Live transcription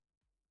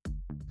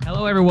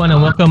Hello, everyone,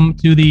 and welcome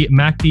to the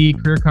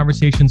MACD Career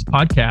Conversations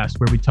podcast,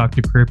 where we talk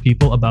to career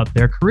people about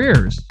their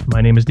careers. My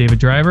name is David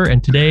Driver,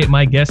 and today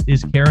my guest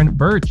is Karen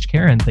Birch.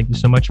 Karen, thank you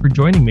so much for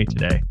joining me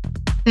today.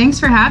 Thanks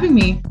for having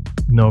me.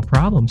 No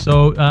problem.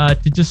 So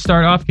to just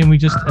start off, can we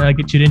just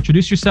get you to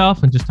introduce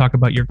yourself and just talk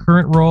about your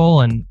current role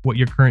and what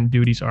your current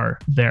duties are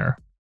there?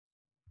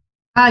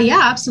 Yeah,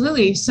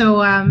 absolutely.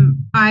 So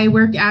I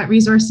work at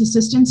Resource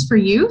Assistance for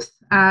Youth,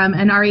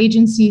 and our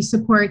agency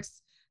supports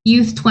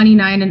youth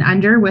 29 and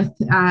under with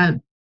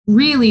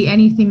really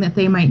anything that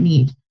they might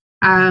need.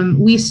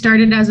 We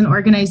started as an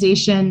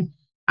organization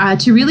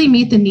to really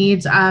meet the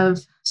needs of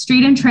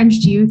street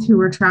entrenched youth who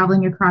were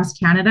traveling across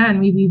Canada, and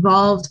we've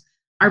evolved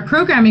our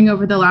programming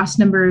over the last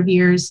number of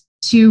years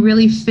to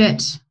really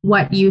fit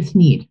what youth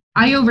need.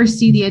 I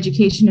oversee the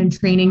education and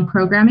training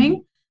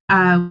programming.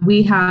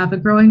 We have a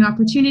Growing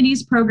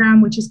Opportunities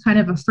program, which is kind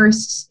of a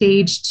first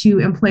stage to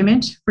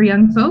employment for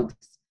young folks.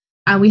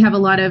 We have a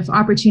lot of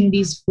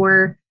opportunities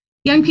for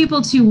young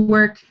people to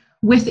work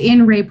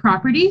within Ray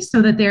property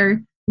so that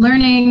they're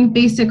learning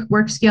basic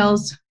work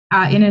skills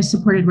in a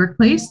supported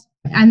workplace.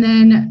 And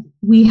then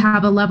we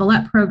have a Level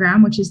Up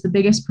program, which is the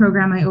biggest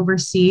program I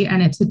oversee,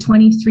 and it's a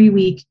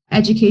 23-week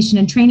education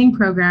and training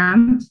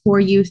program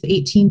for youth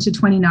 18 to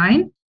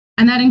 29.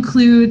 And that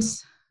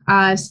includes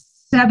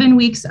 7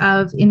 weeks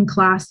of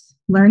in-class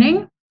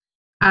learning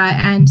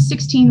and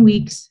 16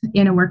 weeks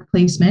in a work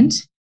placement.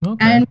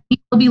 Okay. And we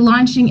will be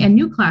launching a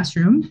new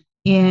classroom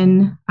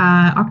in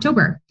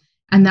October,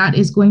 and that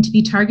is going to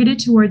be targeted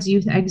towards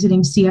youth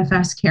exiting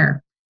CFS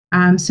care.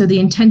 So the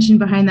intention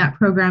behind that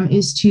program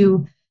is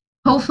to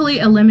hopefully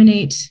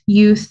eliminate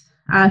youth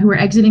who are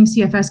exiting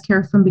CFS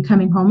care from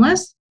becoming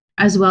homeless,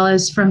 as well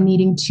as from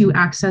needing to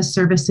access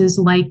services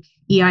like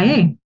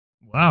EIA.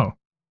 Wow,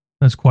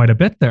 that's quite a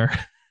bit there.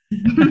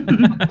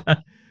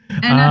 And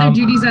other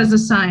duties as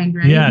assigned,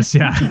 right? Yes,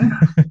 yeah.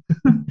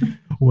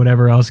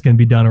 Whatever else can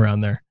be done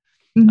around there.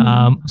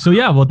 Mm-hmm. So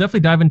yeah, we'll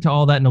definitely dive into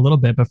all that in a little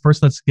bit, but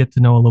first let's get to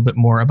know a little bit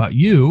more about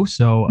you.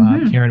 So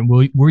Karen,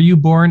 were you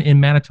born in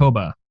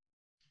Manitoba?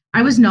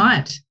 I was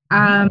not.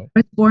 I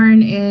was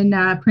born in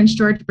Prince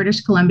George,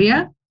 British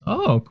Columbia.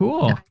 Oh,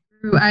 cool.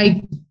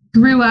 I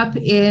grew up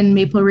in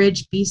Maple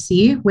Ridge,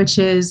 BC, which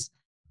is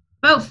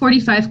about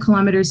 45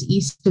 kilometers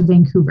east of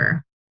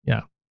Vancouver.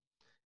 Yeah.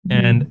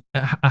 And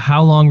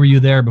how long were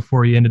you there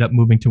before you ended up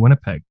moving to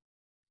Winnipeg?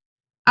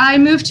 I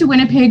moved to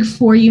Winnipeg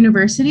for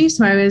university.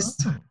 So I was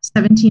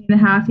 17 and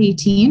a half,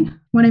 18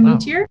 when I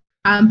moved here.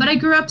 But I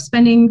grew up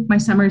spending my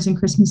summers and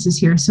Christmases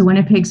here. So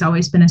Winnipeg's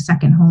always been a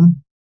second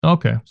home.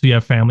 Okay. So you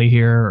have family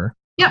here? Or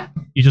yeah.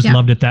 You just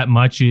loved it that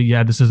much?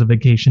 This is a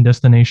vacation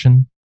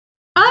destination?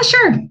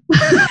 Sure.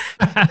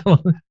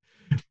 Well,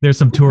 there's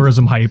some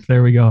tourism hype.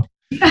 There we go.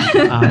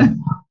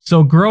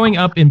 So growing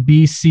up in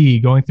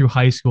BC, going through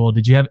high school,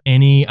 did you have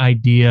any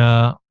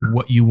idea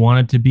what you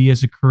wanted to be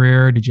as a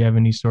career? Did you have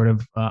any sort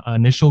of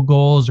initial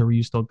goals, or were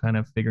you still kind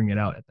of figuring it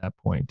out at that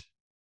point?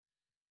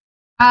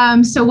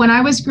 So when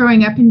I was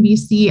growing up in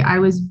BC, I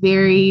was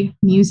very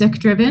music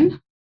driven.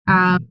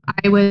 I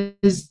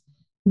was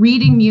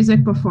reading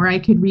music before I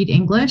could read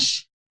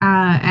English,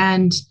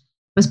 and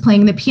was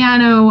playing the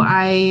piano.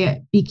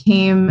 I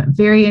became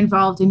very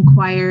involved in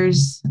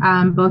choirs,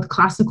 both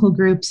classical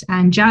groups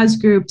and jazz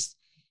groups,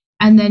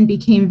 and then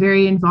became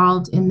very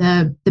involved in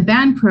the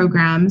band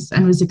programs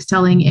and was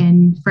excelling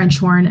in French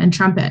horn and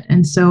trumpet.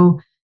 And so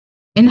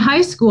in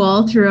high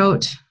school,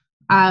 throughout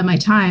my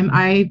time,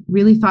 I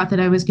really thought that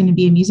I was going to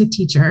be a music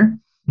teacher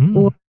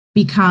or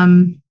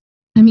become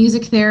a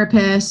music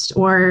therapist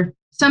or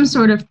some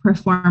sort of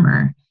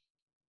performer.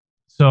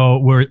 So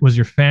was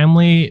your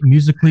family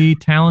musically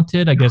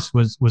talented? I guess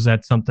was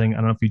that something, I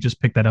don't know if you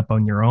just picked that up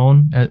on your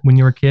own when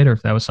you were a kid, or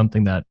if that was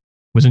something that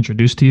was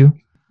introduced to you?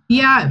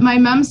 Yeah, my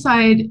mom's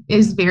side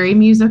is very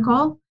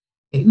musical,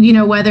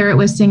 whether it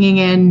was singing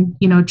in,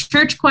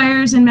 church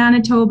choirs in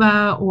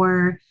Manitoba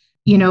or,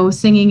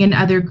 singing in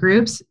other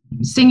groups.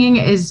 Singing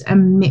is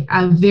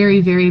a very,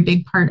 very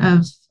big part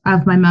of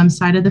my mom's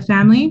side of the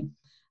family.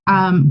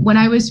 When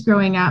I was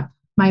growing up,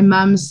 my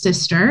mom's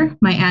sister,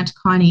 my Aunt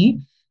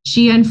Connie,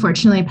 she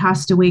unfortunately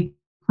passed away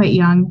quite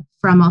young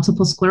from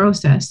multiple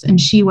sclerosis, and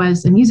she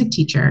was a music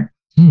teacher.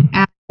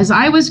 And as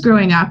I was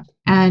growing up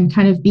and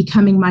kind of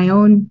becoming my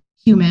own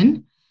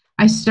human,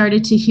 I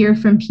started to hear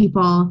from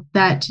people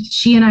that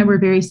she and I were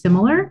very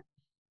similar.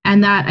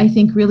 And that, I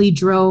think, really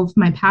drove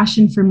my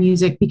passion for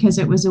music, because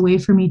it was a way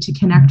for me to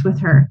connect with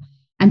her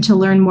and to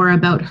learn more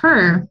about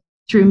her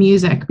through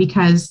music,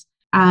 because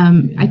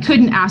I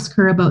couldn't ask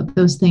her about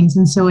those things.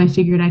 And so I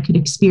figured I could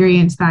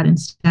experience that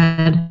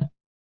instead.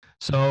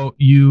 So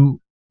you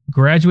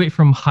graduate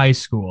from high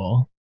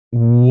school.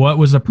 What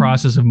was the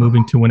process of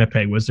moving to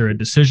Winnipeg? Was there a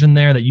decision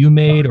there that you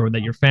made, or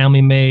that your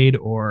family made,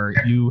 or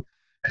you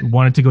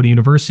wanted to go to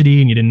university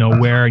and you didn't know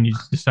where and you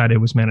just decided it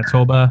was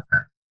Manitoba?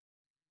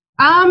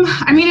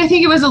 I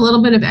think it was a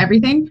little bit of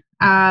everything.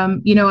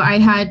 I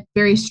had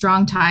very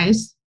strong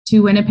ties to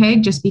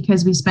Winnipeg just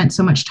because we spent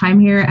so much time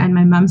here and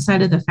my mom's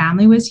side of the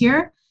family was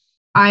here.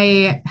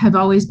 I have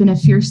always been a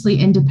fiercely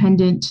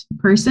independent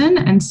person.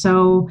 And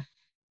so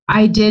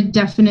I did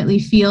definitely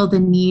feel the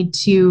need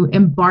to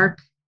embark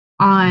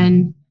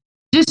on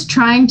just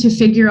trying to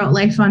figure out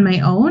life on my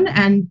own.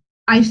 And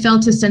I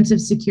felt a sense of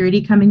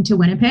security coming to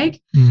Winnipeg.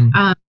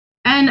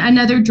 And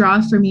another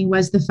draw for me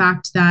was the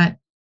fact that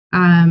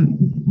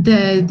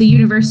the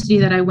university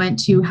that I went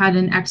to had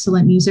an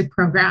excellent music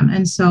program.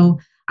 And so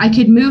I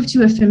could move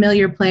to a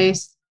familiar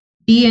place,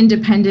 be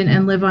independent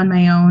and live on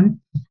my own,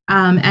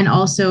 and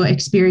also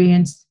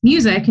experience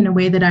music in a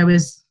way that I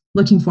was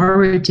looking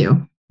forward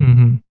to.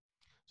 Mm-hmm.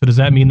 So does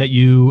that mean that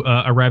you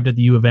arrived at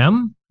the U of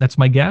M? That's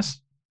my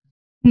guess.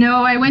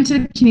 No, I went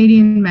to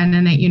Canadian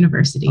Mennonite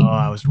University. Oh,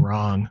 I was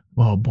wrong.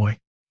 Oh boy.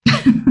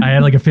 I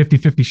had like a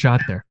 50-50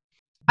 shot there.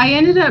 I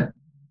ended up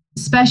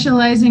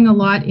specializing a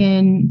lot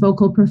in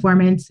vocal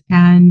performance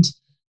and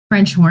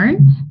French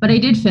horn, but I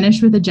did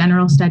finish with a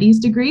general studies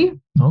degree.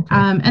 Okay.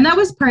 And that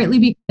was partly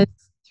because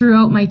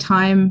throughout my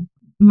time,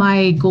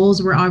 my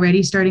goals were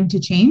already starting to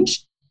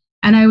change.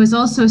 And I was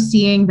also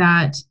seeing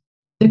that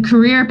the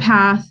career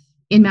path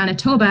in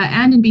Manitoba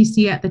and in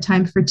BC at the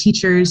time for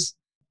teachers,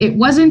 it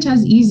wasn't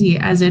as easy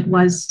as it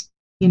was,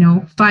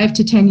 5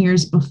 to 10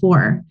 years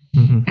before.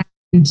 Mm-hmm.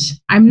 And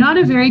I'm not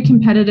a very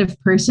competitive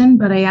person,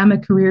 but I am a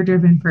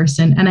career-driven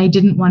person, and I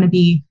didn't want to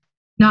be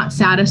not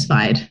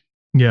satisfied.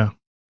 Yeah.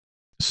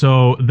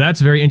 So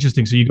that's very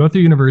interesting. So you go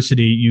through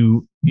university,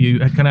 you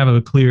kind of have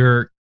a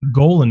clear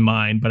goal in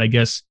mind, but I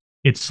guess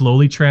it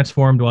slowly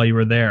transformed while you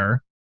were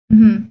there.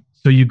 Mm-hmm.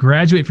 So you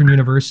graduate from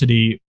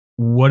university.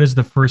 What is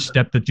the first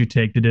step that you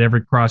take? Did it ever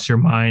cross your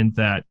mind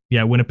that,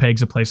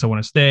 Winnipeg's a place I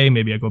want to stay?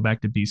 Maybe I go back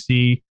to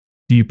BC.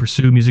 Do you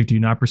pursue music? Do you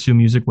not pursue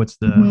music? What's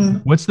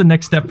the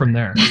next step from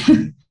there?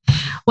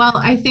 Well,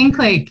 I think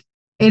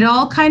it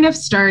all kind of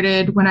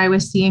started when I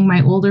was seeing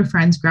my older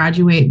friends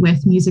graduate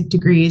with music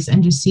degrees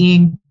and just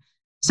seeing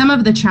some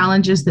of the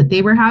challenges that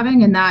they were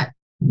having. And that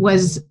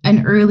was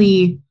an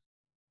early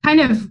kind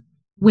of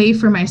way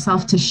for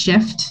myself to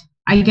shift,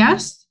 I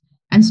guess,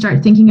 and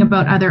start thinking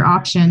about other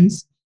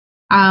options.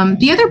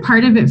 The other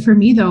part of it for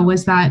me, though,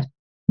 was that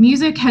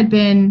music had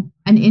been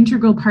an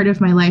integral part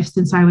of my life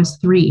since I was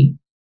 3.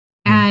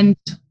 And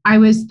I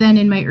was then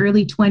in my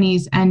early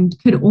 20s and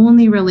could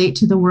only relate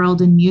to the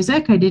world in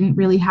music. I didn't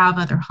really have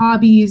other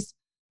hobbies.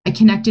 I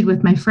connected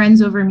with my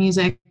friends over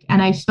music,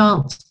 and I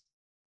felt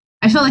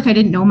like I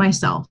didn't know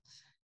myself.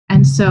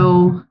 And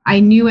so I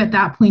knew at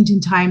that point in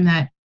time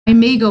that I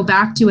may go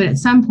back to it at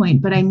some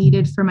point, but I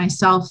needed for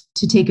myself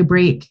to take a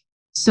break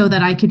so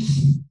that I could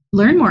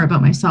learn more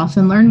about myself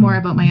and learn more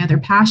about my other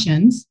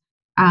passions.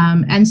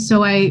 And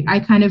so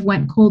I kind of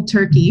went cold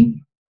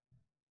turkey,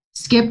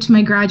 skipped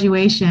my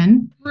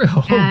graduation,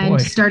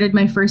 and started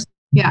my first,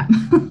 yeah.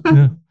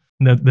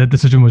 That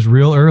decision was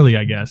real early,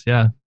 I guess.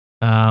 Yeah.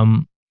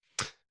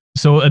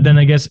 So then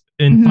I guess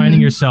in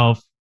finding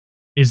yourself,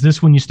 is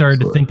this when you started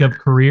to think of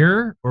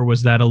career, or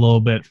was that a little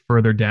bit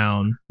further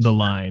down the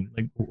line?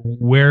 Like,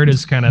 where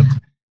does kind of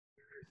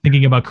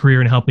thinking about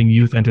career and helping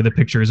youth enter the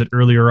picture? Is it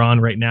earlier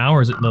on right now,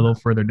 or is it a little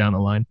further down the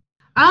line?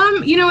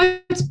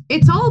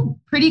 It's all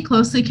pretty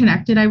closely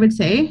connected, I would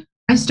say.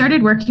 I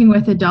started working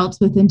with adults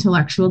with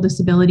intellectual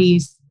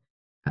disabilities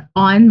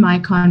on my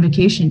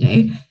convocation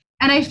day,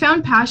 and I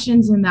found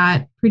passions in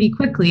that pretty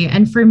quickly.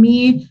 And for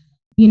me,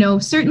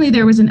 certainly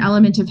there was an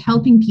element of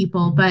helping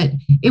people, but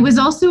it was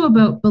also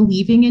about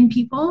believing in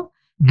people.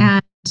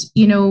 And,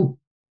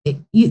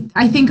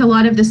 I think a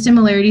lot of the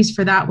similarities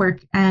for that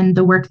work and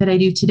the work that I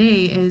do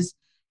today is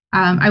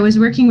I was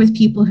working with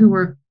people who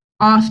were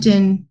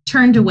often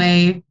turned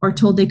away or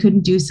told they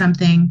couldn't do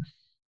something.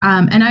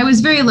 And I was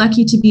very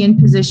lucky to be in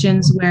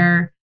positions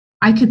where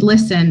I could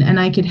listen and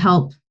I could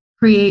help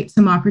create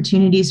some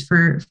opportunities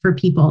for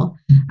people,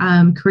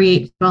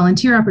 create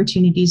volunteer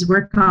opportunities,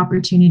 work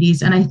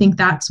opportunities. And I think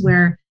that's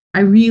where I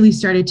really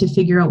started to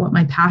figure out what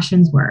my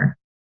passions were.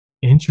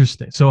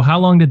 Interesting. So how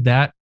long did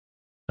that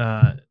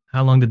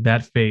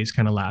phase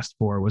kind of last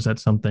for? Was that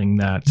something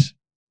that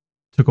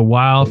took a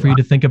while for you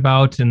to think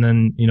about? And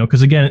then,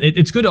 because again,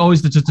 it's good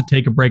always just to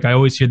take a break. I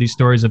always hear these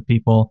stories of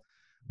people,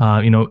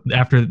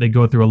 after they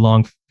go through a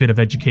long fit of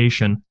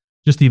education,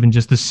 just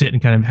to sit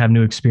and kind of have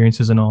new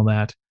experiences and all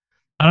that.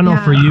 I don't know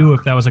for you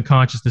if that was a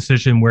conscious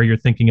decision where you're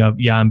thinking of,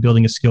 I'm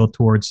building a skill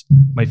towards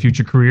my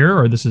future career,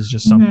 or this is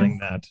just something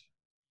that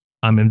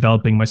I'm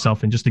enveloping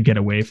myself in just to get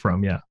away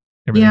from.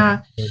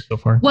 Everything so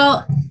far.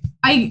 Well,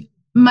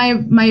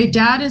 my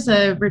dad is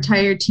a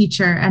retired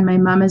teacher and my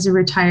mom is a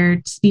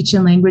retired speech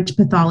and language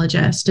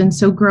pathologist. And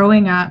so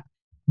growing up,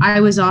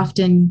 I was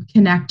often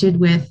connected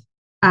with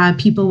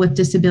people with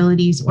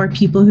disabilities or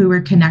people who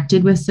were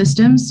connected with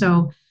systems.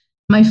 So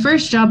my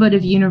first job out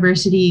of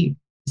university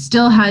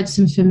still had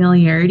some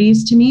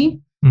familiarities to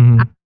me.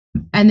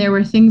 And there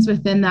were things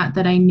within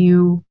that I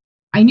knew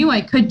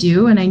I could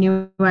do and I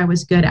knew I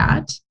was good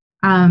at.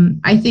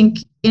 I think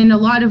in a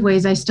lot of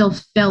ways, I still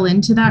fell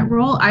into that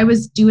role. I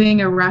was doing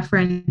a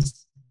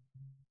reference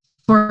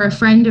for a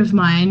friend of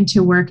mine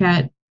to work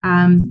at,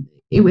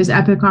 it was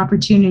Epic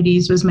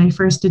Opportunities was my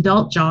first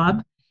adult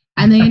job.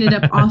 And they ended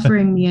up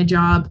offering me a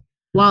job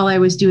while I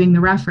was doing the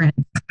reference.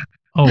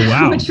 Oh,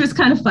 wow. Which was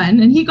kind of fun.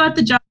 And he got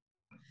the job.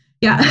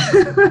 Yeah.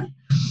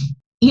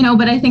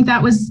 But I think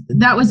that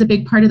was a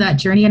big part of that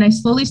journey. And I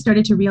slowly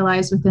started to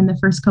realize within the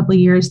first couple of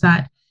years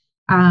that,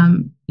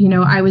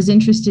 I was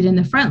interested in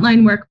the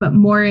frontline work, but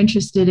more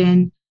interested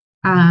in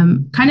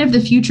kind of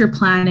the future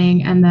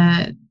planning and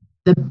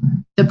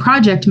the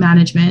project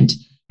management.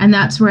 And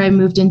that's where I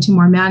moved into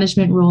more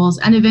management roles.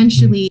 And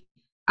eventually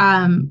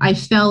I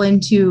fell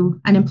into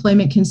an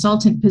employment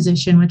consultant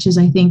position, which is,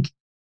 I think,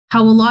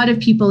 how a lot of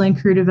people in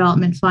career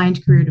development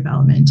find career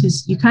development,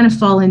 is you kind of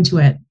fall into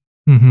it.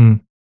 Mm-hmm.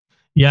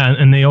 Yeah,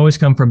 and they always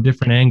come from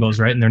different angles,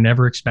 right? And they're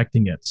never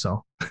expecting it.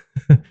 So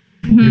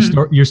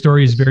your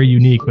story is very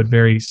unique, but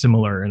very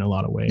similar in a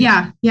lot of ways.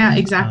 Yeah,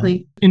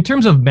 exactly. In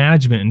terms of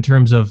management, in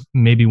terms of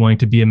maybe wanting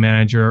to be a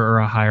manager or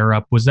a higher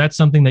up, was that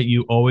something that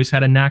you always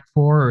had a knack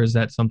for, or is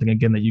that something,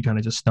 again, that you kind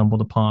of just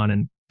stumbled upon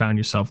and found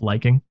yourself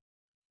liking?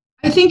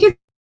 I think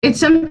it's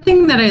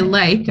something that I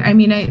like. I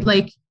mean,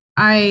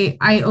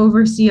 I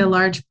oversee a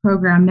large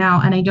program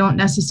now, and I don't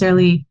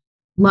necessarily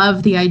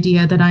love the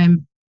idea that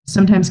I'm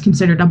sometimes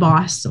considered a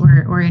boss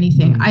or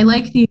anything. I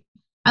like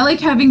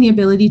having the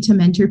ability to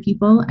mentor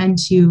people and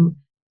to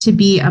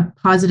be a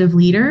positive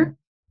leader,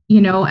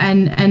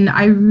 and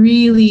I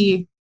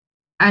really,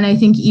 and I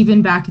think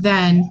even back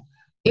then,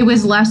 it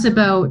was less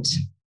about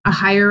a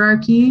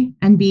hierarchy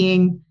and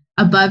being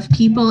above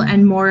people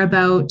and more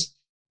about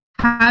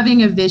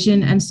having a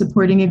vision and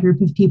supporting a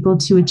group of people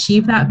to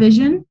achieve that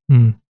vision.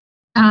 And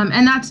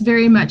that's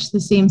very much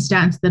the same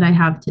stance that I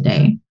have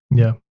today.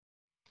 Yeah.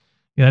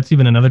 Yeah, that's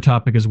even another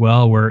topic as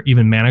well, where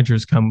even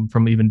managers come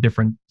from even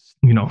different,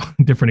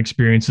 different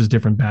experiences,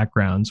 different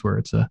backgrounds, where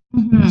it's a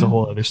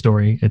whole other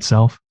story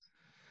itself.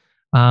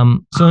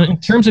 So in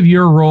terms of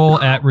your role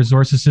at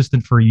Resource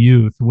Assistant for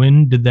Youth,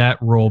 when did that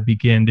role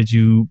begin? Did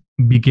you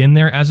begin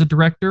there as a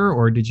director,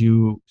 or did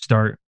you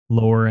start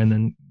lower and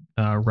then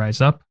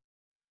rise up?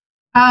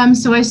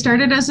 So I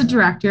started as a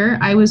director.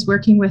 I was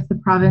working with the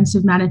province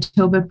of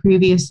Manitoba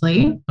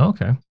previously.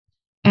 Okay.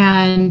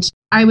 And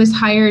I was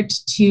hired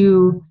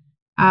to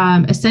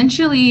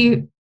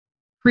essentially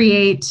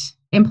create,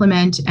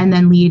 implement, and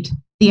then lead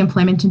the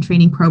employment and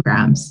training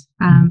programs.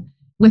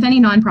 With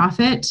any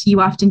nonprofit, you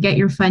often get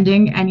your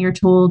funding and you're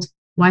told,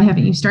 why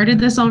haven't you started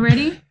this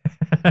already?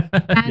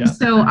 And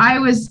so I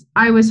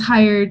was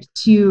hired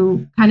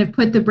to kind of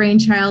put the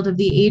brainchild of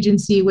the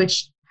agency,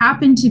 which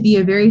happened to be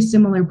a very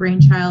similar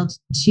brainchild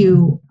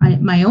to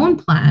my own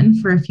plan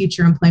for a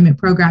future employment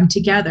program,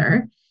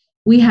 together.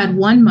 We had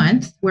 1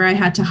 month where I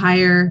had to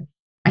hire,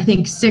 I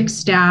think, 6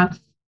 staff,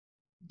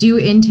 do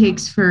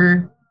intakes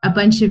for a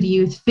bunch of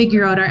youth,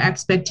 figure out our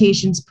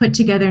expectations, put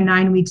together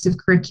 9 weeks of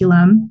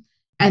curriculum,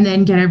 and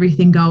then get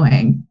everything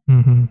going.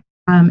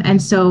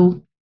 And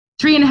so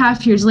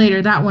 3.5 years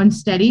later, that one's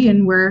steady,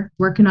 and we're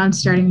working on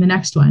starting the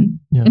next one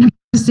in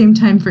the same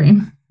time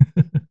frame.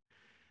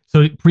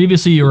 So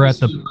previously you were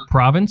at the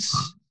province?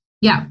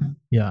 Yeah.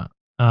 Yeah.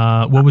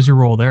 What was your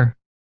role there?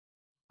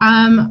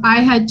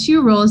 I had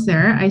 2 roles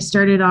there. I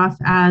started off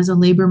as a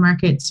labor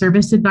market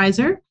service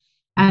advisor,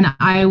 and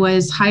I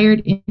was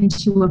hired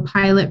into a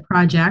pilot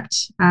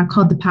project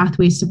called the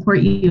Pathway Support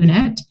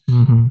Unit.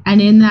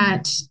 And in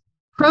that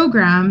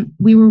program,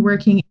 we were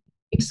working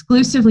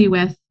exclusively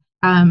with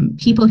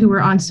people who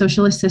were on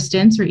social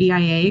assistance or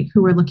EIA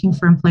who were looking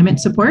for employment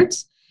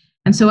supports.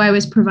 And so I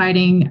was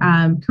providing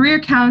career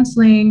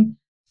counseling,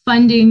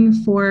 funding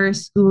for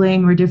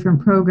schooling or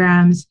different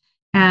programs,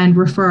 and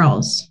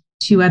referrals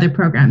to other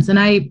programs. And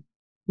I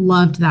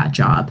loved that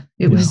job.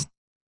 It was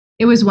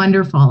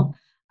wonderful.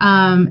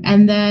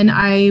 And then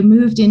I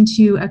moved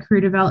into a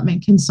career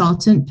development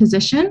consultant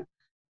position.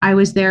 I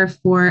was there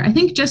for, I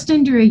think, just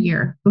under a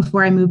year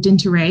before I moved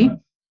into Ray.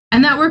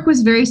 And that work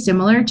was very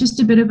similar, just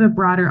a bit of a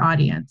broader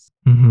audience.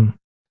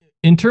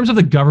 In terms of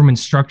the government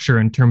structure,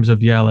 in terms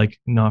of, like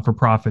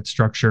not-for-profit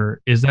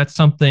structure, is that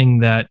something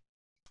that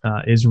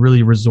is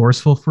really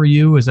resourceful for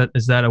you? Is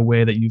that a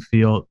way that you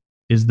feel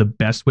is the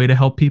best way to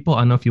help people?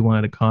 I don't know if you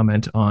wanted to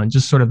comment on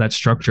just sort of that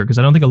structure, because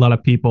I don't think a lot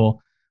of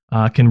people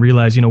can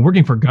realize,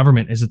 working for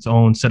government is its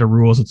own set of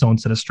rules, its own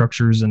set of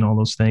structures and all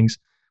those things.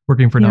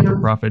 Working for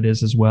not-for-profit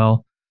is as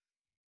well.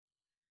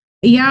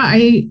 Yeah,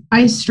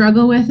 I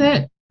struggle with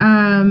it.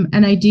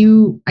 And I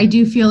do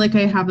feel like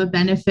I have a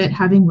benefit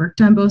having worked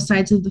on both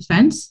sides of the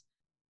fence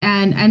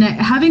and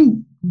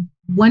having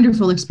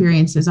wonderful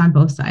experiences on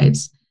both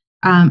sides.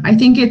 I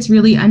think it's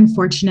really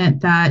unfortunate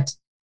that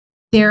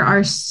there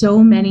are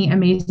so many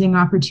amazing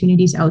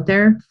opportunities out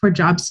there for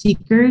job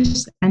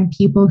seekers and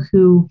people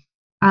who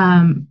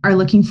are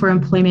looking for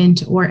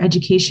employment or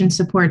education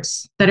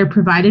supports that are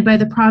provided by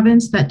the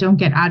province that don't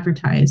get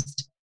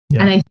advertised.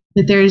 And I think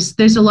that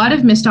there's a lot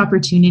of missed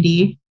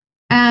opportunity.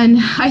 And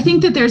I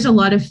think that there's a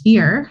lot of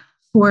fear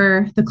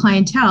for the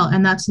clientele,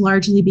 and that's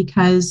largely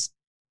because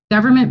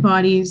government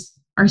bodies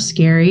are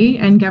scary,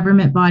 and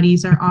government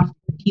bodies are often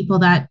the people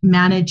that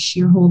manage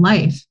your whole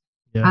life.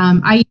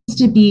 I used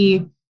to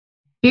be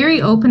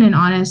very open and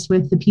honest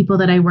with the people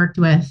that I worked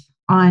with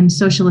on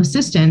social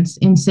assistance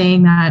in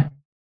saying that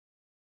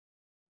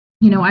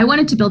I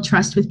wanted to build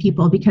trust with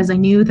people because I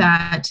knew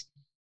that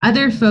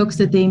other folks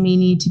that they may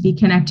need to be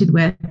connected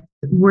with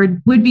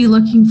would be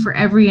looking for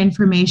every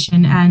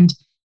information. And,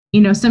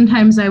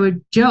 sometimes I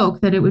would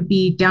joke that it would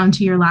be down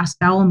to your last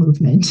bowel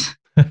movement.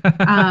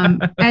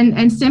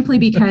 And simply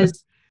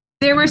because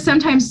there were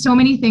sometimes so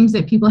many things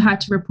that people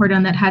had to report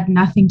on that had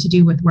nothing to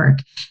do with work.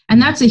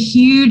 And that's a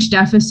huge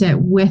deficit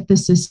with the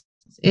system,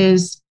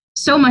 is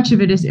so much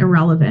of it is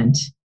irrelevant.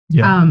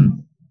 Yeah.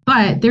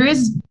 But there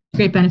is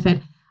great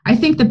benefit. I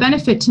think the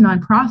benefit to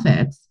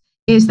nonprofits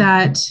is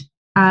that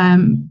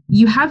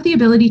you have the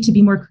ability to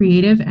be more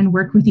creative and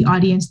work with the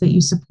audience that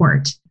you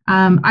support.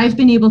 I've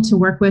been able to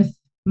work with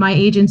my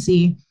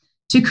agency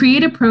to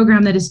create a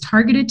program that is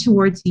targeted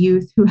towards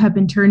youth who have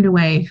been turned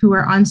away, who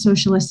are on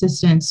social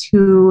assistance,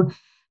 who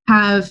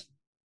have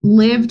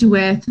lived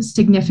with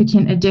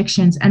significant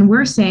addictions. And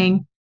we're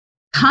saying,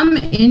 come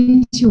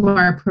into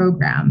our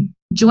program,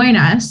 join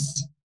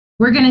us.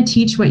 We're going to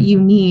teach what you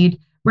need,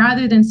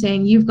 rather than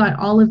saying, you've got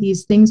all of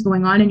these things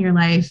going on in your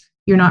life,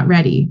 you're not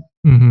ready.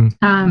 Mm-hmm.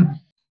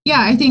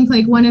 I think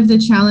like one of the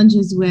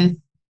challenges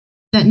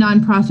that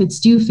nonprofits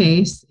do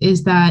face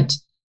is that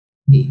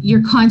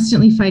you're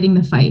constantly fighting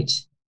the fight.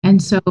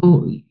 And so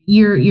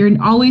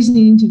you're always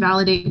needing to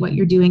validate what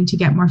you're doing to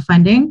get more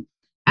funding.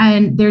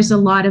 And there's a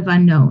lot of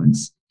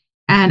unknowns.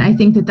 And I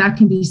think that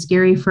can be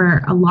scary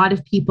for a lot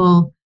of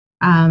people,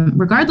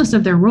 regardless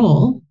of their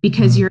role,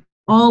 because you're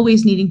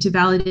always needing to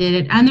validate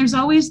it. And there's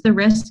always the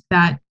risk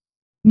that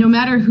no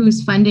matter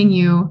who's funding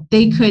you,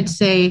 they could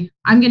say,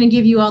 I'm going to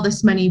give you all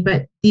this money,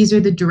 but these are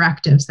the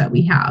directives that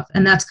we have.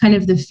 And that's kind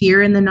of the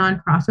fear in the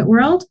nonprofit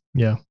world.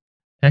 Yeah.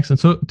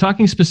 Excellent. So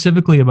talking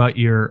specifically about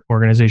your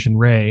organization,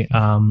 Ray,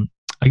 I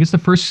guess the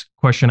first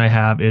question I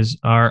have is,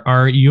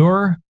 are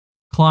your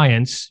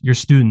clients, your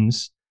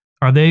students,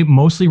 are they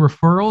mostly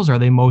referrals? Are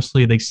they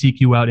mostly, they seek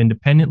you out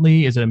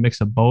independently? Is it a mix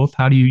of both?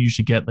 How do you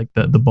usually get like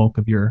the bulk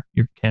of your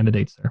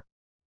candidates there?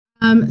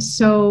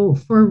 So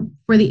for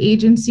the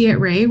agency at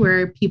Ray,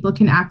 where people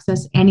can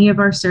access any of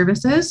our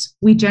services,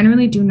 we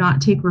generally do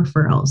not take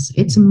referrals.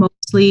 It's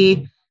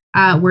mostly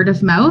word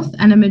of mouth,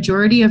 and a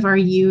majority of our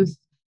youth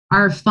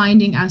are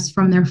finding us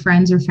from their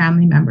friends or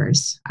family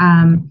members.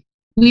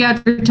 We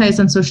advertise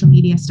on social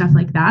media, stuff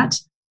like that.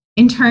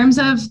 In terms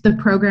of the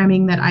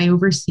programming that I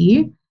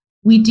oversee,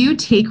 we do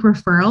take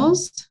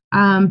referrals,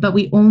 but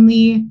we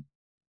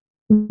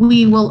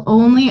will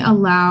only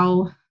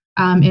allow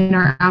in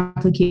our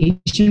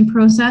application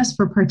process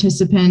for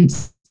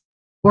participants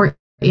or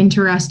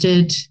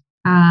interested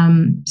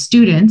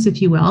students,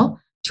 if you will,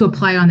 to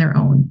apply on their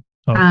own.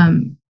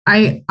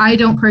 Okay. I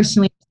don't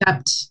personally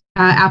accept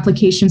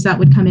applications that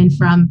would come in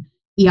from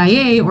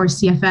EIA or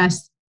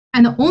CFS.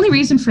 And the only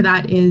reason for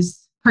that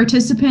is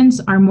participants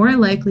are more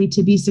likely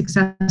to be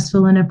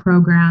successful in a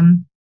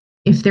program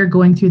if they're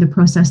going through the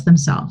process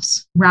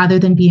themselves, rather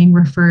than being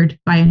referred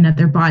by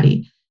another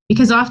body.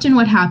 Because often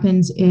what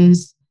happens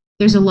is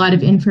there's a lot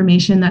of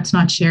information that's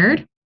not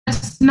shared.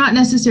 That's not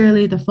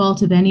necessarily the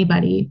fault of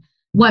anybody.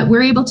 What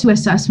we're able to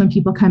assess when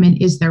people come in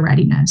is their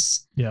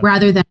readiness,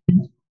 rather than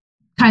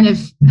kind of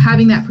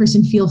having that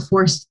person feel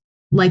forced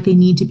like they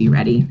need to be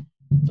ready.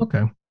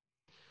 Okay.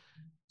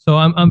 So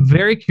I'm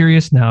very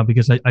curious now,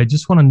 because I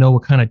just want to know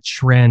what kind of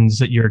trends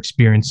that you're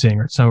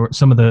experiencing, or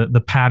some of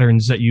the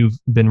patterns that you've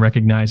been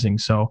recognizing.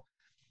 So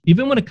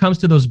even when it comes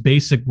to those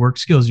basic work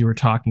skills you were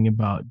talking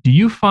about, do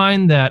you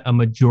find that a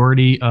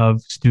majority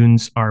of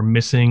students are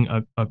missing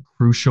a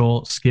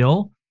crucial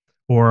skill,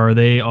 or are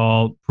they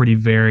all pretty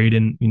varied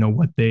in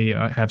what they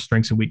have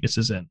strengths and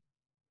weaknesses in?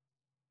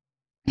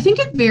 I think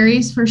it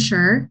varies for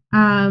sure.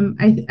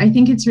 I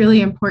think it's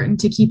really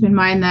important to keep in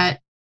mind that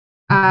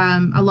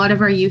a lot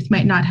of our youth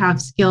might not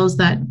have skills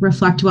that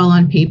reflect well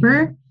on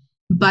paper,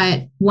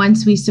 but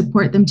once we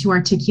support them to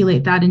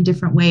articulate that in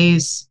different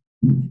ways,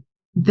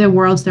 the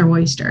world's their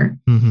oyster.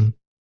 Mm-hmm.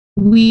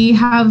 We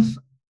have,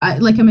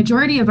 like a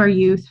majority of our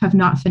youth have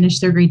not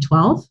finished their grade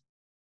 12.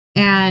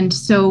 And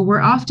so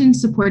we're often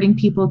supporting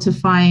people to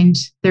find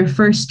their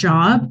first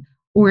job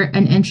or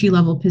an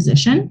entry-level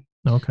position.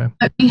 Okay.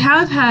 But we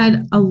have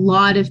had a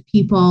lot of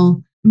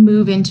people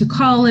move into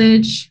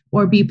college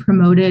or be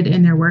promoted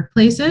in their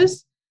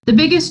workplaces. The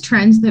biggest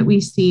trends that we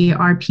see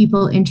are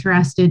people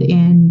interested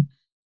in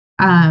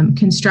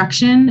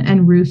construction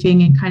and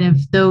roofing and kind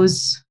of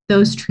those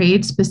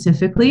trades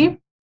specifically.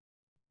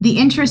 The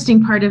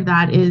interesting part of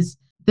that is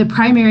the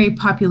primary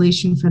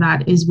population for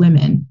that is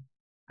women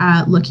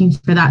looking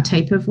for that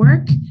type of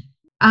work.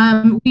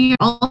 We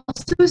are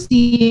also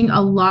seeing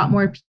a lot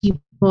more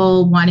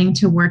people wanting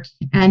to work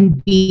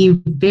and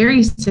be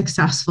very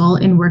successful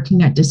in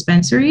working at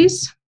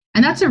dispensaries.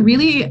 And that's a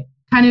really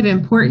kind of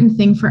important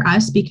thing for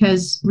us,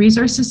 because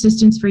Resource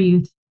Assistance for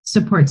Youth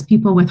supports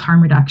people with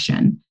harm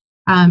reduction.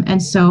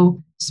 And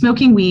so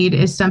smoking weed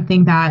is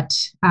something that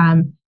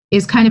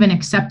is kind of an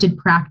accepted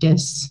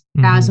practice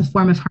as a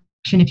form of harm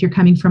reduction if you're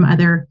coming from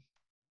other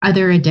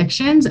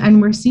addictions.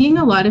 And we're seeing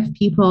a lot of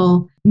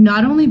people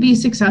not only be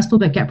successful,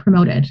 but get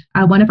promoted.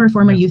 One of our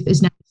former youth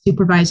is now a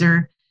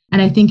supervisor,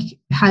 and I think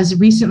has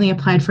recently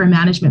applied for a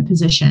management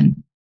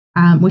position.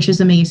 which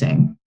is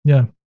amazing.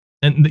 Yeah.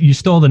 And you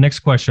stole the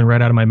next question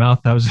right out of my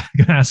mouth. I was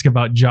going to ask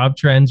about job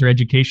trends or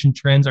education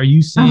trends. Are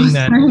you seeing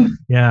that? Sorry.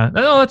 Yeah.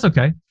 No, that's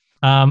okay.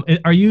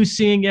 Are you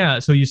seeing, yeah,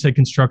 so you said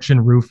construction,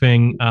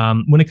 roofing.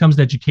 When it comes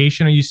to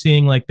education, are you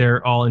seeing like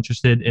they're all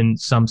interested in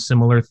some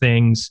similar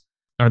things?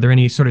 Are there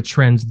any sort of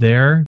trends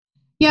there?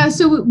 Yeah,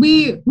 so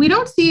we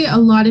don't see a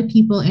lot of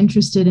people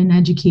interested in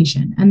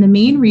education. And the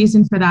main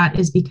reason for that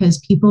is because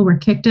people were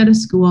kicked out of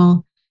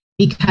school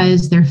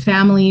because their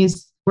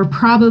families were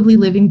probably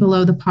living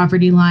below the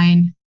poverty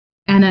line.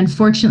 And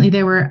unfortunately,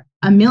 there were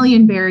a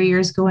million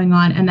barriers going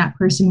on, and that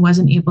person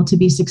wasn't able to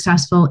be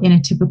successful in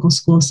a typical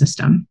school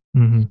system.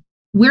 Mm-hmm.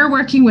 We're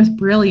working with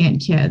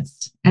brilliant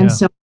kids. And Yeah.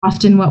 so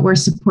often what we're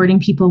supporting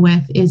people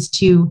with is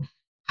to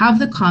have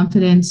the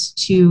confidence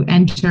to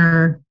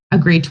enter a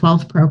grade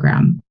 12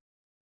 program,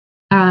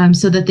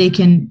 so that they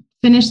can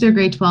finish their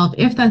grade 12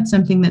 if that's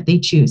something that they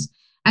choose.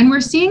 And we're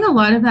seeing a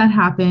lot of that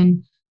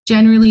happen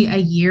generally a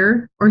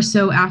year or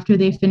so after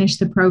they finish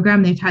the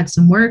program. They've had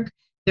some work.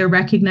 They're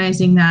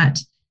recognizing that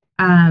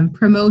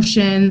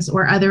promotions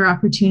or other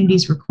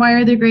opportunities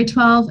require their grade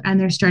 12, and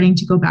they're starting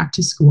to go back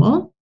to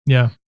school.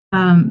 Yeah.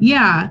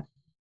 Yeah.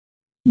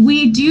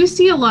 We do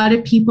see a lot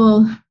of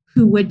people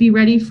who would be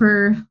ready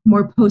for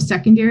more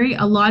post-secondary.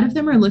 A lot of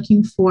them are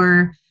looking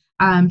for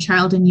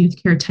child and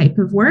youth care type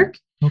of work.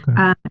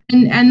 Okay.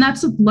 And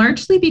that's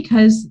largely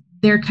because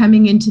they're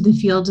coming into the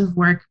field of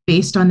work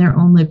based on their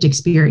own lived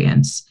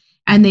experience.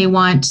 And they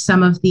want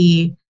some of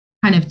the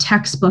kind of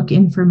textbook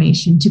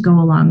information to go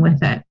along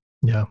with it.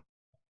 Yeah.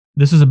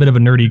 This is a bit of a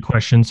nerdy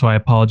question, so I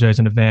apologize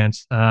in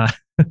advance.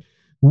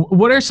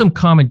 What are some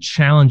common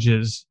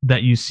challenges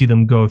that you see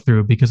them go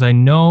through? Because I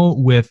know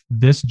with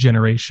this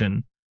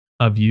generation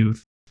of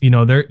youth, you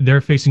know,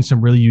 they're facing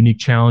some really unique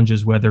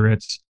challenges, whether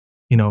it's,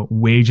 you know,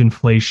 wage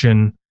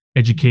inflation,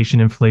 education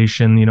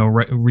inflation, you know,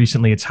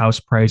 recently it's house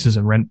prices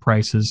and rent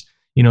prices,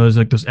 you know, there's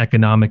like those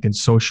economic and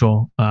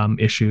social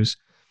issues.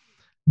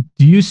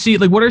 Do you see,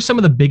 like, what are some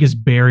of the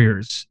biggest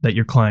barriers that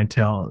your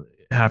clientele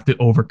have to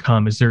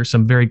overcome? Is there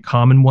some very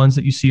common ones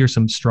that you see or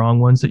some strong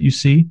ones that you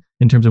see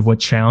in terms of what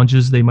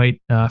challenges they might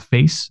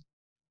face?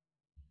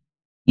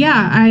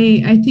 Yeah,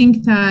 I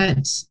think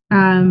that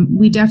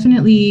we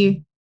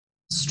definitely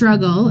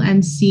struggle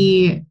and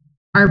see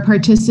our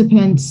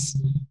participants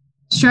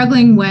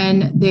struggling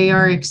when they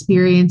are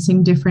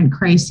experiencing different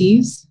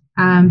crises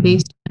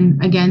based on,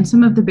 again,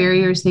 some of the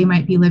barriers they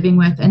might be living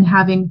with, and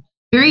having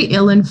very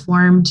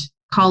ill-informed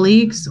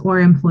colleagues or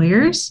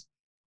employers.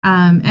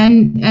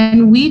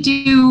 And we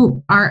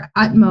do our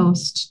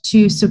utmost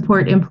to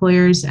support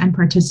employers and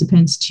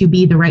participants to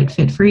be the right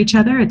fit for each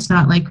other. It's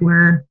not like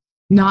we're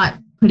not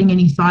putting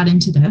any thought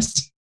into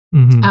this.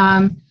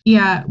 Mm-hmm.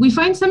 Yeah, we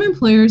find some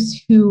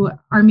employers who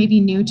are maybe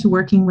new to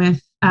working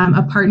with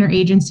a partner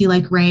agency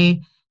like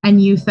Ray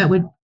and youth that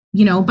would,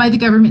 you know, by the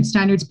government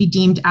standards be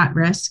deemed at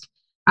risk.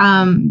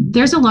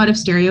 There's a lot of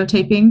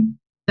stereotyping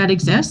that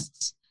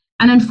exists.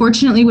 And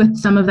unfortunately, with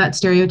some of that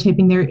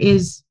stereotyping, there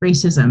is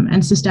racism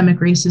and systemic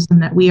racism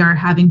that we are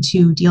having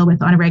to deal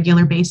with on a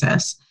regular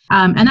basis.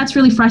 And that's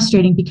really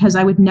frustrating because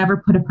I would never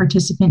put a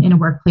participant in a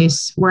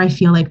workplace where I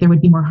feel like there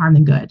would be more harm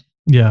than good.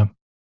 Yeah.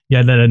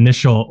 Yeah, that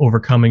initial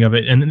overcoming of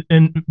it.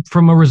 And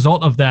from a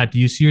result of that, do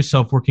you see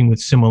yourself working with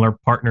similar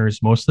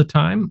partners most of the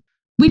time?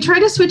 We try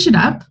to switch it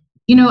up.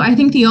 You know, I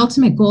think the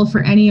ultimate goal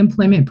for any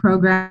employment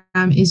program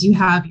is you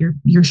have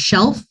your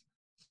shelf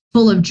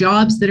full of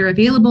jobs that are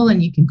available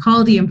and you can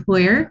call the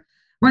employer.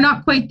 We're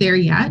not quite there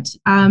yet,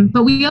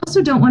 but we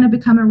also don't want to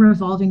become a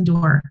revolving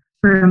door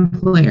for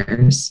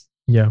employers.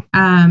 Yeah.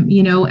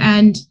 You know,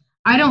 and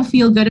I don't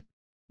feel good.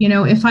 You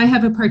know, if I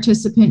have a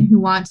participant who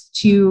wants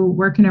to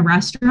work in a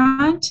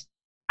restaurant,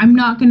 I'm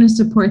not going to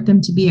support them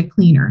to be a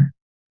cleaner.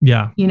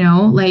 Yeah. You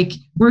know, like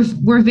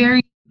we're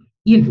very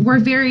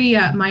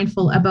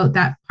mindful about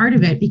that part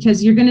of it,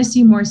 because you're going to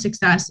see more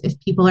success if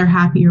people are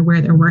happier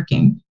where they're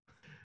working.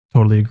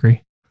 Totally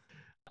agree.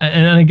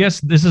 And I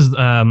guess this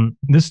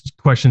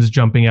question is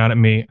jumping out at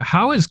me.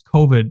 How has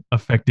COVID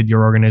affected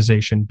your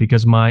organization?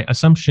 Because my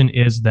assumption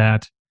is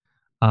that,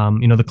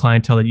 you know, the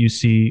clientele that you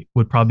see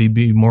would probably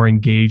be more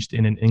engaged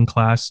in an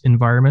in-class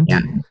environment. Yeah.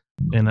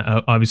 And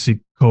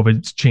obviously,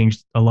 COVID's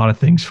changed a lot of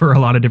things for a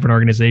lot of different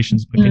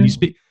organizations. But can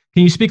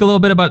you speak a little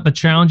bit about the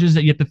challenges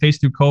that you have to face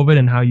through COVID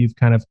and how you've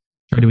kind of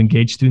tried to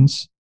engage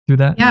students through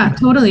that? Yeah,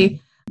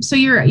 totally. So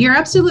you're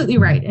absolutely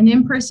right. An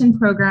in-person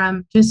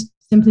program just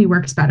simply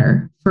works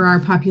better for our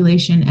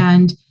population.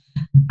 And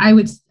I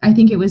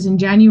think it was in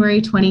January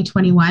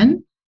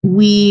 2021,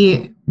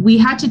 we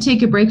had to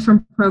take a break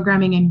from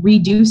programming and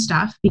redo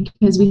stuff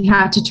because we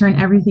had to turn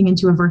everything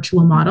into a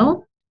virtual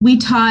model. We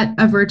taught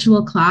a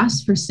virtual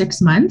class for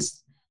 6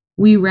 months.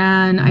 We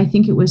ran, I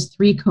think it was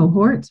 3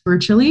 cohorts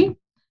virtually.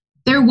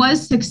 There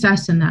was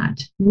success in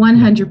that,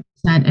 100%.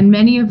 And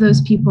many of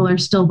those people are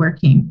still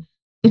working.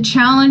 The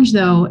challenge,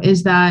 though,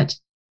 is that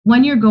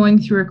when you're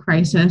going through a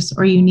crisis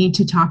or you need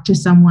to talk to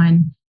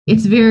someone,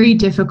 it's very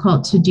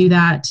difficult to do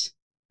that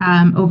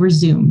over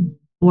Zoom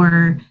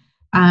or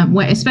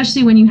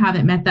especially when you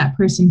haven't met that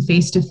person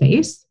face to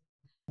face.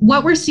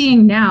 what we're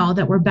seeing now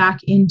that we're back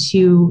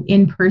into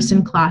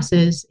in-person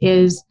classes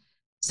is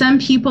some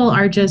people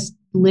are just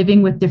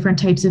living with different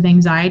types of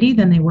anxiety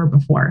than they were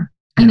before.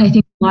 And I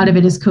think a lot of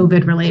it is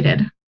COVID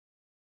related.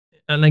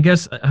 And I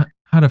guess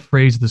how to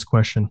phrase this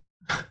question.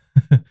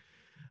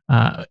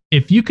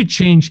 If you could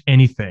change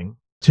anything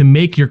to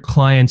make your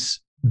clients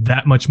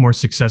that much more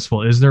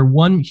successful, is there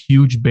one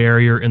huge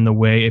barrier in the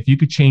way? If you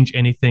could change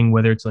anything,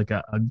 whether it's like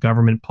a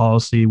government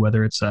policy,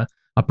 whether it's a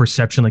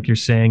perception, like you're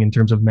saying, in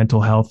terms of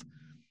mental health,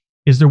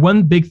 is there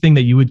one big thing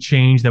that you would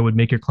change that would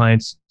make your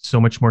clients so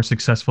much more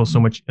successful, so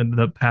much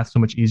the path so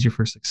much easier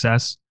for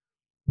success?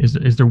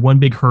 Is there one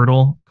big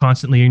hurdle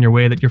constantly in your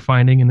way that you're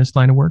finding in this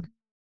line of work?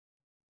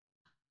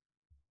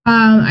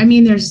 I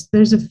mean, there's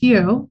a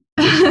few.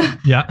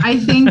 Yeah. I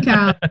think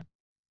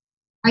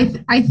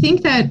I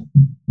think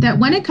that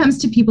when it comes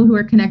to people who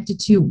are connected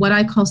to what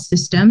I call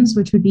systems,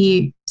 which would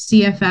be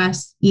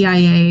CFS,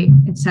 EIA,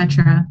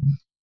 etc.,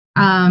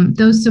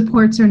 those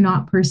supports are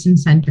not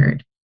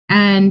person-centered.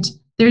 And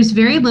there's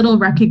very little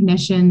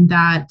recognition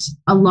that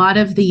a lot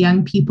of the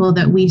young people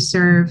that we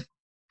serve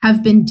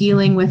have been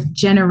dealing with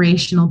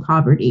generational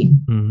poverty.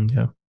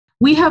 Yeah.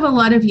 We have a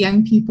lot of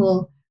young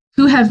people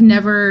who have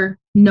never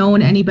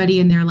known anybody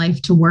in their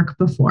life to work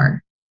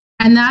before.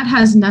 And that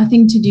has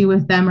nothing to do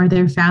with them or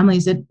their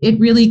families. It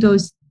really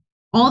goes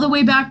all the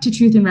way back to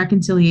Truth and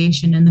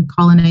Reconciliation and the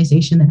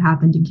colonization that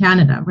happened in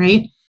Canada,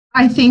 right?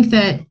 I think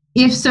that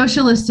if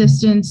social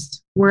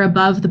assistance were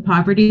above the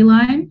poverty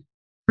line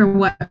for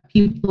what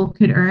people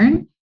could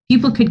earn,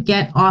 people could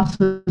get off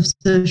of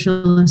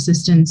social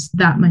assistance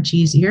that much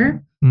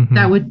easier.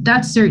 Mm-hmm.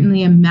 That's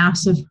certainly a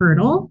massive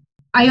hurdle.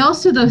 I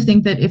also, though,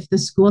 think that if the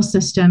school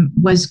system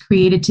was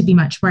created to be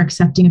much more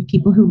accepting of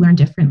people who learn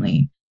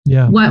differently,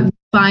 what we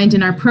find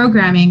in our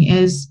programming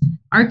is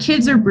our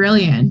kids are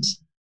brilliant,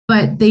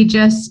 but they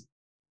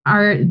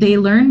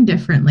learn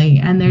differently,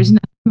 and there's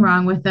nothing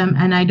wrong with them.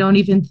 And I don't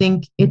even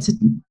think it's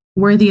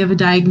worthy of a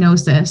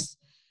diagnosis.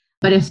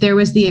 But if there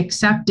was the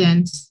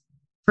acceptance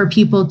for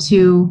people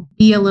to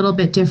be a little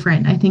bit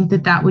different, I think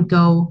that would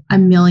go a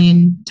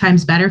million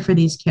times better for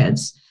these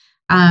kids.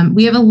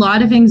 We have a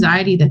lot of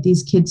anxiety that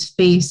these kids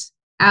face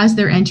as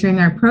they're entering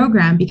our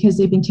program because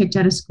they've been kicked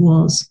out of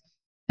schools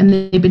and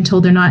they've been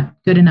told they're not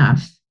good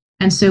enough.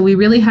 And so we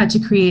really had to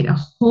create a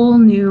whole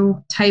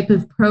new type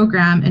of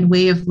program and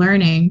way of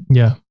learning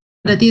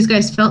that these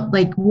guys felt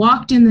like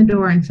walked in the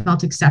door and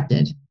felt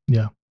accepted.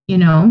 Yeah. You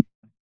know?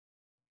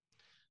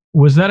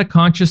 Was that a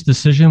conscious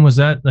decision? Was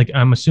that like,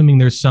 I'm assuming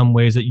there's some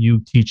ways that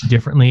you teach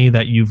differently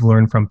that you've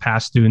learned from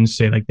past students,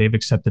 say like they've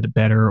accepted it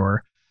better,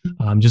 or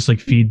just like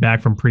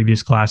feedback from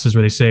previous classes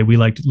where they say, we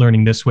liked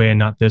learning this way and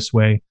not this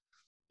way.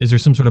 Is there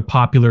some sort of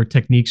popular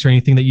techniques or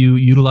anything that you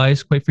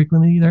utilize quite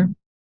frequently there?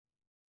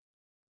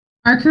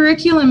 Our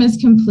curriculum is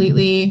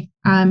completely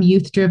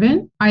youth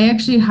driven. I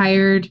actually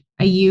hired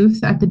a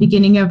youth at the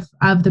beginning of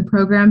the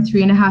program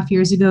 3.5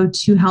 years ago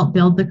to help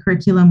build the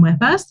curriculum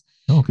with us,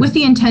 with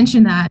the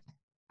intention that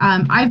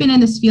I've been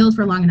in this field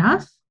for long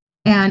enough,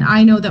 and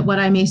I know that what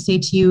I may say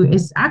to you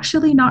is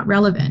actually not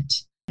relevant.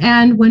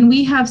 And when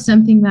we have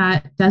something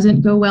that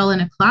doesn't go well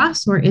in a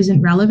class or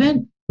isn't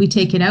relevant, we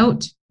take it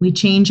out, we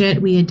change it,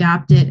 we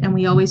adapt it, and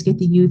we always get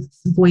the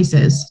youth's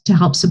voices to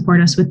help support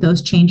us with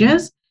those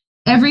changes.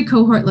 Every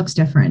cohort looks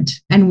different,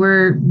 and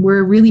we're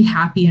really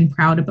happy and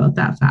proud about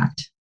that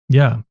fact.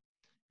 Yeah.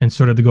 And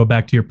sort of to go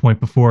back to your point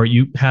before,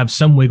 you have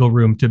some wiggle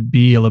room to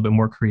be a little bit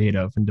more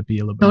creative and to be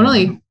a little bit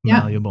more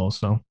malleable.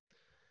 So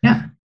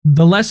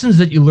the lessons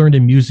that you learned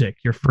in music,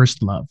 your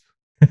first love,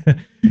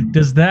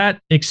 does that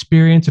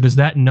experience or does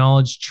that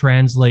knowledge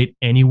translate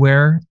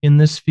anywhere in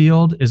this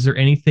field? Is there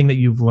anything that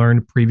you've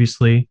learned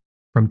previously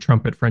from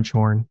trumpet, French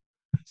horn,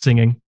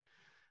 singing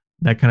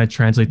that kind of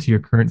translate to your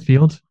current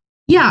field?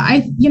 Yeah,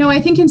 I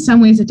think in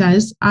some ways it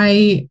does.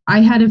 I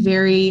had a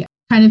very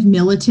kind of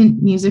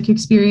militant music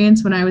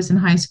experience when I was in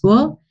high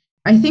school.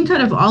 I think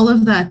out of all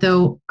of that,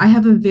 though, I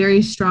have a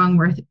very strong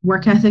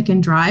work ethic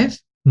and drive.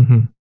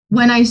 Mm-hmm.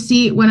 When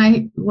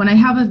I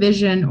have a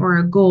vision or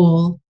a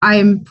goal,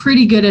 I'm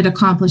pretty good at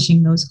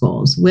accomplishing those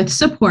goals with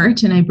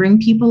support, and I bring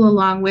people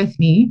along with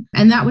me.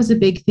 And that was a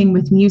big thing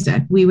with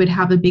music. We would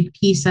have a big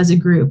piece as a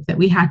group that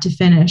we had to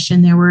finish,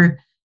 and there were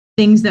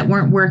things that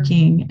weren't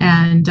working.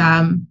 And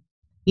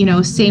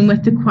same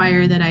with the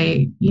choir that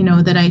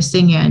I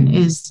sing in,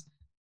 is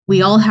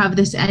we all have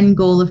this end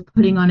goal of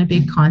putting on a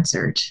big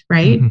concert,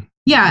 right? Mm-hmm.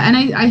 Yeah.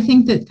 And I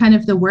think that kind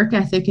of the work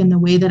ethic and the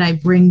way that I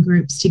bring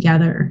groups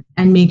together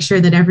and make sure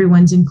that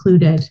everyone's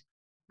included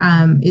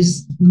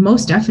is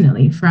most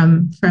definitely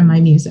from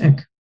my music.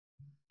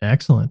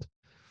 Excellent.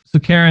 So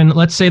Karen,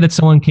 let's say that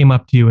someone came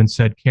up to you and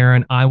said,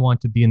 Karen, I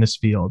want to be in this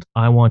field.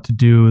 I want to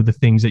do the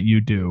things that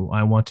you do.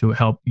 I want to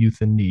help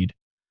youth in need.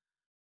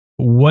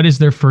 What is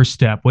their first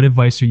step? What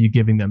advice are you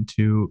giving them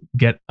to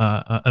get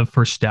a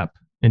first step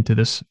into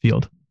this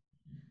field?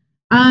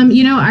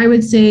 I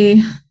would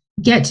say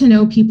get to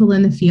know people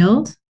in the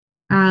field,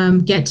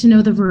 get to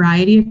know the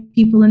variety of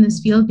people in this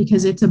field,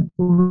 because it's a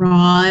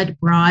broad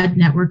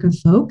network of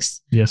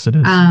folks. Yes, it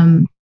is.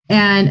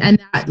 And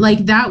that,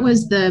 like, that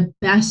was the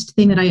best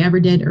thing that I ever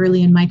did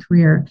early in my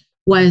career,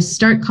 was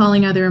start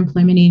calling other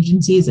employment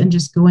agencies and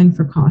just going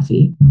for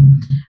coffee.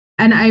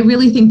 And I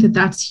really think that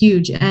that's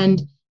huge.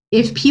 And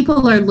if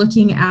people are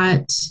looking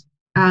at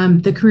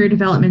the career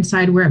development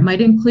side, where it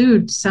might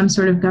include some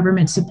sort of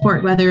government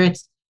support, whether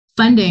it's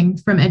funding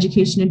from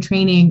education and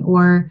training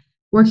or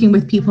working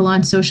with people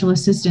on social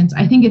assistance,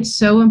 I think it's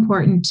so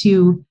important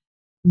to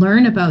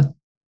learn about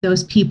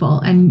those people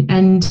and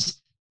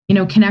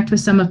connect with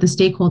some of the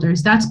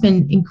stakeholders. That's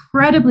been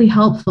incredibly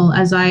helpful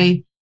as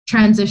I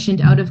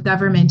transitioned out of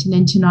government and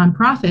into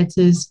nonprofits.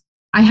 Is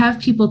I have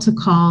people to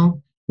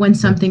call when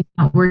something's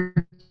not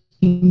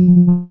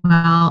working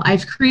well.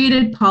 I've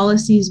created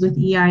policies with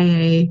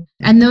EIA,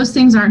 and those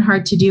things aren't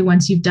hard to do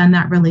once you've done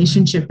that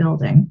relationship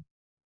building.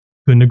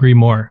 Couldn't agree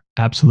more.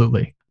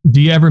 Absolutely.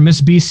 Do you ever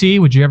miss BC?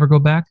 Would you ever go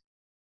back?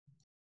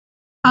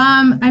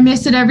 I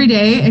miss it every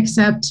day,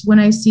 except when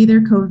I see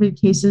their COVID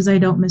cases, I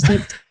don't miss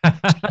it.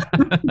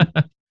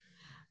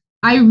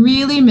 I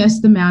really miss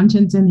the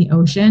mountains and the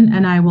ocean,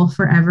 and I will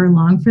forever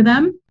long for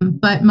them.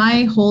 But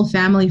my whole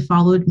family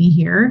followed me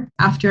here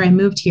after I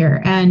moved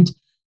here. And,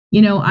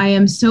 I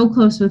am so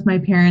close with my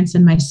parents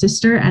and my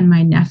sister and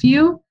my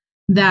nephew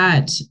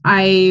that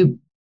I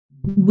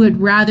would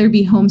rather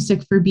be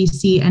homesick for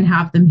BC and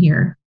have them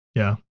here.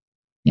 Yeah.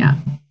 Yeah.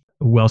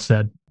 Well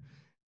said.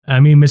 I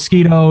mean,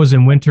 mosquitoes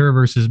in winter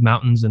versus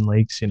mountains and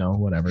lakes,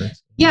 whatever.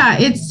 Yeah,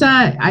 it's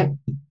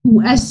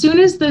as soon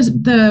as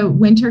the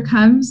winter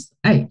comes,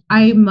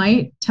 I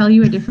might tell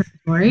you a different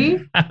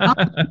story. I'll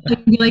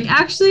be like,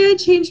 actually, I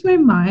changed my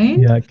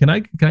mind. Yeah, can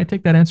I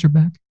take that answer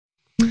back?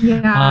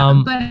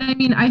 Yeah, but I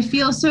mean, I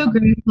feel so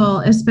grateful,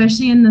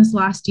 especially in this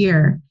last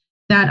year,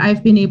 that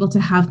I've been able to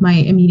have my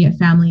immediate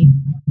family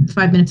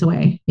 5 minutes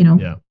away.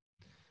 Yeah,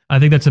 I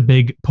think that's a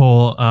big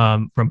pull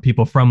from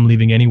people from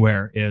leaving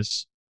anywhere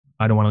is,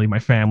 I don't want to leave my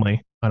family.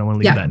 I don't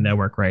want to leave that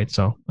network, right?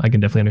 So I can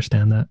definitely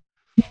understand that.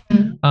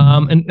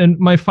 Mm-hmm. And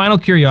my final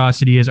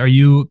curiosity is, are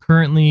you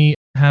currently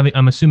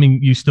I'm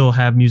assuming you still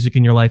have music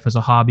in your life as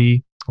a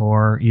hobby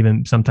or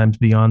even sometimes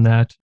beyond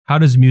that. How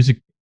does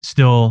music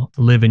still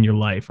live in your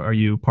life? Are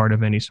you part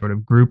of any sort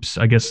of groups?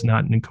 I guess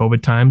not in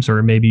COVID times,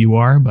 or maybe you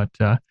are, but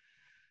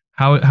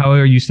how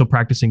are you still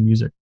practicing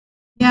music?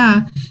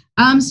 Yeah.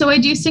 So I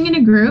do sing in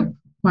a group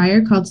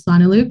choir called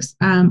Sonolux.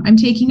 I'm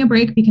taking a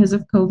break because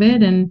of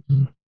COVID and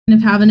kind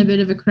of having a bit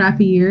of a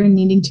crappy year and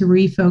needing to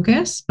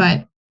refocus,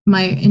 but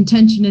my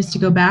intention is to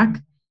go back.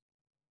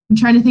 I'm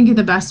trying to think of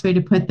the best way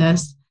to put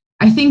this.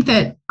 I think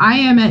that I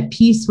am at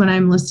peace when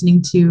I'm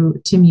listening to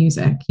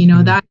music.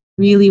 That's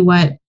really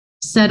what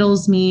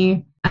settles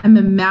me. I'm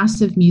a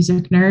massive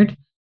music nerd.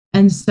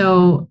 And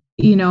so,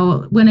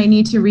 when I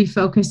need to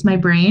refocus my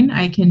brain,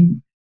 I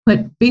can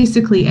put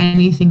basically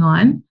anything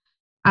on.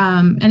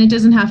 And it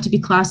doesn't have to be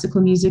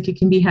classical music. It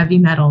can be heavy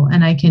metal,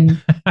 and I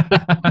can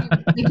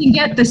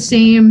get the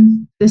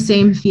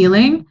same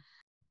feeling.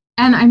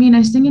 And I mean,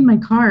 I sing in my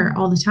car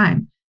all the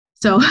time.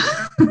 So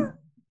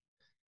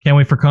can't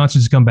wait for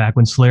concerts to come back.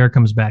 When Slayer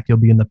comes back, you'll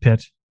be in the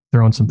pit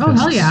throwing some fists. Oh,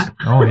 hell yeah.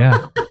 Oh,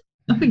 yeah.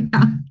 Oh,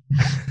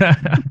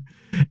 yeah.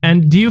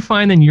 And do you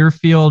find in your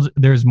field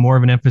there's more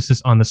of an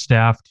emphasis on the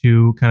staff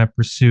to kind of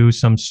pursue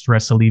some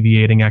stress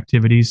alleviating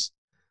activities?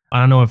 I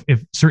don't know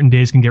if certain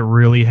days can get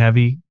really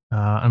heavy.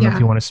 I don't know if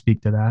you want to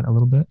speak to that a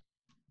little bit.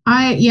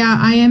 I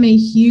am a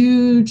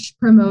huge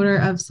promoter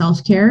of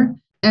self-care.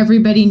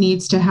 Everybody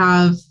needs to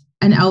have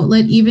an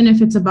outlet, even if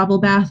it's a bubble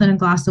bath and a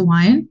glass of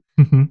wine.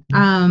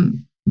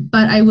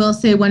 But I will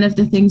say one of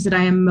the things that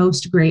I am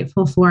most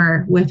grateful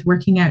for with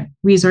working at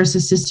Resource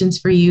Assistance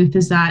for Youth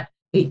is that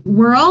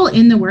we're all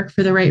in the work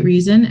for the right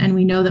reason. And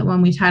we know that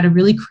when we've had a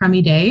really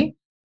crummy day,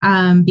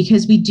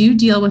 because we do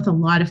deal with a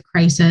lot of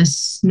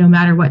crisis, no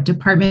matter what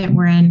department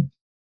we're in,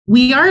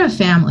 we are a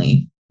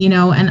family,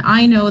 and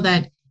I know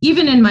that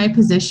even in my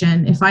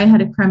position, if I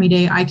had a crummy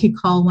day, I could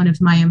call one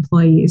of my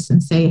employees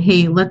and say,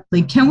 hey,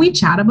 can we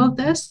chat about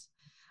this?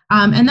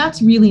 And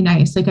that's really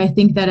nice. I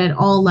think that at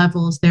all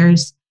levels,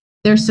 there's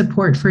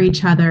support for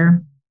each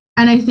other.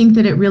 And I think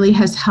that it really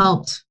has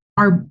helped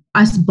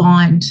us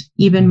bond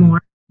even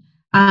more.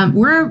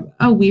 We're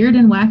a weird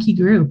and wacky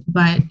group,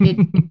 but it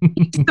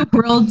makes the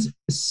world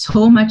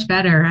so much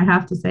better, I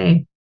have to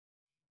say.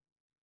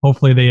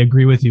 Hopefully they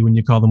agree with you when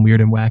you call them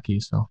weird and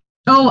wacky. So.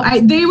 Oh,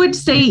 they would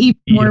say even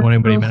more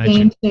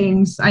profane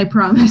things, I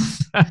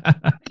promise.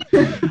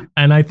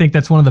 And I think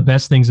that's one of the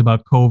best things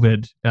about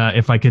COVID,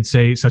 if I could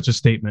say such a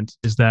statement,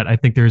 is that I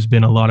think there's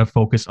been a lot of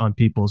focus on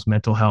people's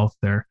mental health,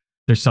 their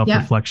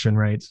self-reflection,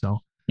 right? So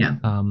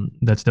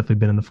that's definitely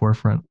been in the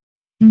forefront.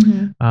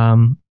 Mm-hmm.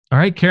 All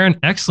right, Karen,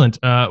 excellent.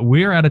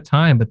 We are out of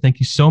time, but thank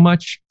you so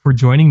much for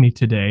joining me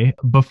today.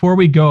 Before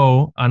we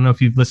go, I don't know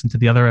if you've listened to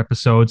the other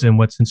episodes and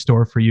what's in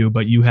store for you,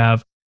 but you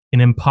have an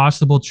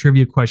impossible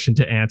trivia question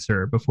to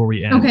answer before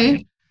we end.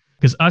 Okay.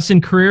 Because us in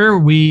career,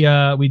 we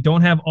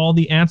don't have all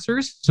the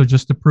answers. So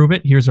just to prove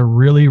it, here's a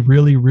really,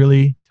 really,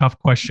 really tough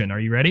question. Are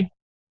you ready?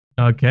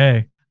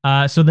 Okay.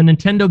 So the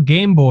Nintendo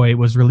Game Boy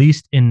was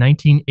released in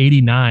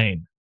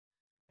 1989.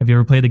 Have you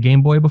ever played the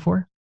Game Boy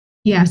before?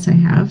 Yes, I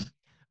have.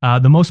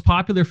 The most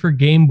popular for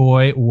Game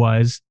Boy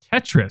was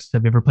Tetris.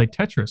 Have you ever played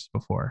Tetris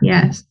before?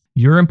 Yes.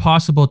 Your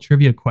impossible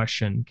trivia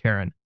question,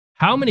 Karen.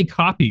 How many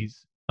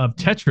copies of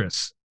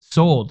Tetris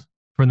sold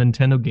for the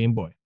Nintendo Game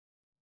Boy?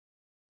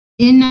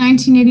 In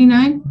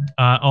 1989,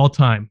 All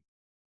time.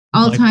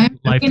 all time.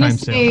 Lifetime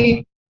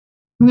sale.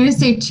 I'm going to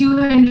say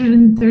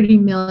 230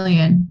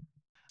 million.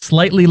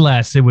 Slightly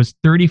less. It was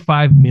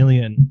 35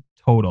 million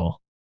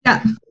total.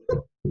 Yeah.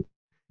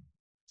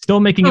 Still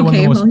making it one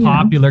of the most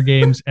popular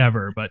games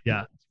ever, but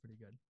yeah, it's pretty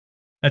good.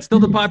 That's still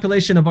the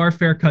population of our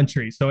fair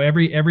country. So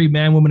every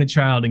man, woman, and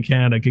child in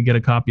Canada could get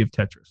a copy of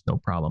Tetris, no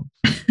problem.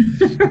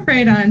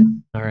 Right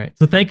on. All right.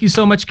 So thank you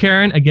so much,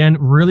 Karen. Again,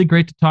 really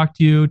great to talk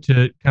to you,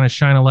 to kind of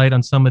shine a light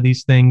on some of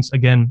these things.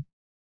 Again,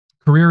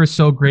 career is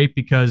so great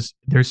because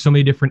there's so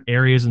many different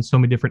areas and so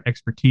many different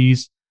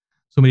expertise,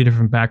 so many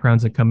different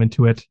backgrounds that come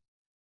into it.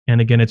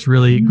 And again, it's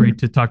really great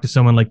to talk to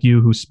someone like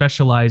you who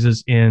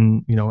specializes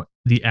in,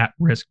 the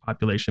at-risk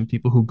population,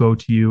 people who go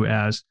to you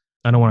as,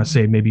 I don't want to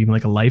say maybe even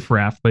like a life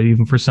raft, but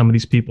even for some of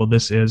these people,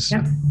 this is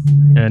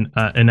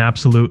an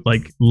absolute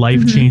like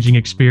life-changing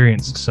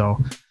experience. So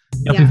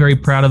definitely very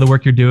proud of the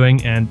work you're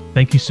doing. And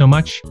thank you so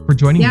much for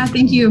joining me. Yeah,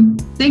 thank you.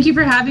 Thank you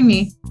for having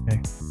me. Okay.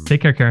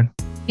 Take care, Karen.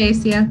 Okay,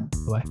 see ya.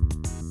 Bye.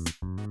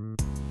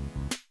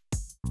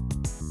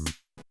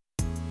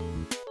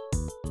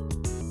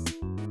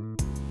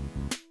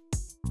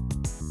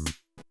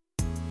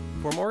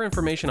 For more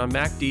information on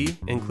MACD,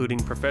 including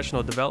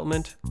professional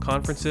development,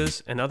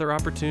 conferences, and other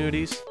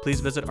opportunities,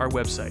 please visit our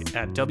website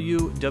at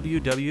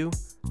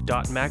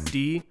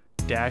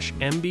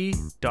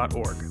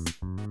www.macd-mb.org.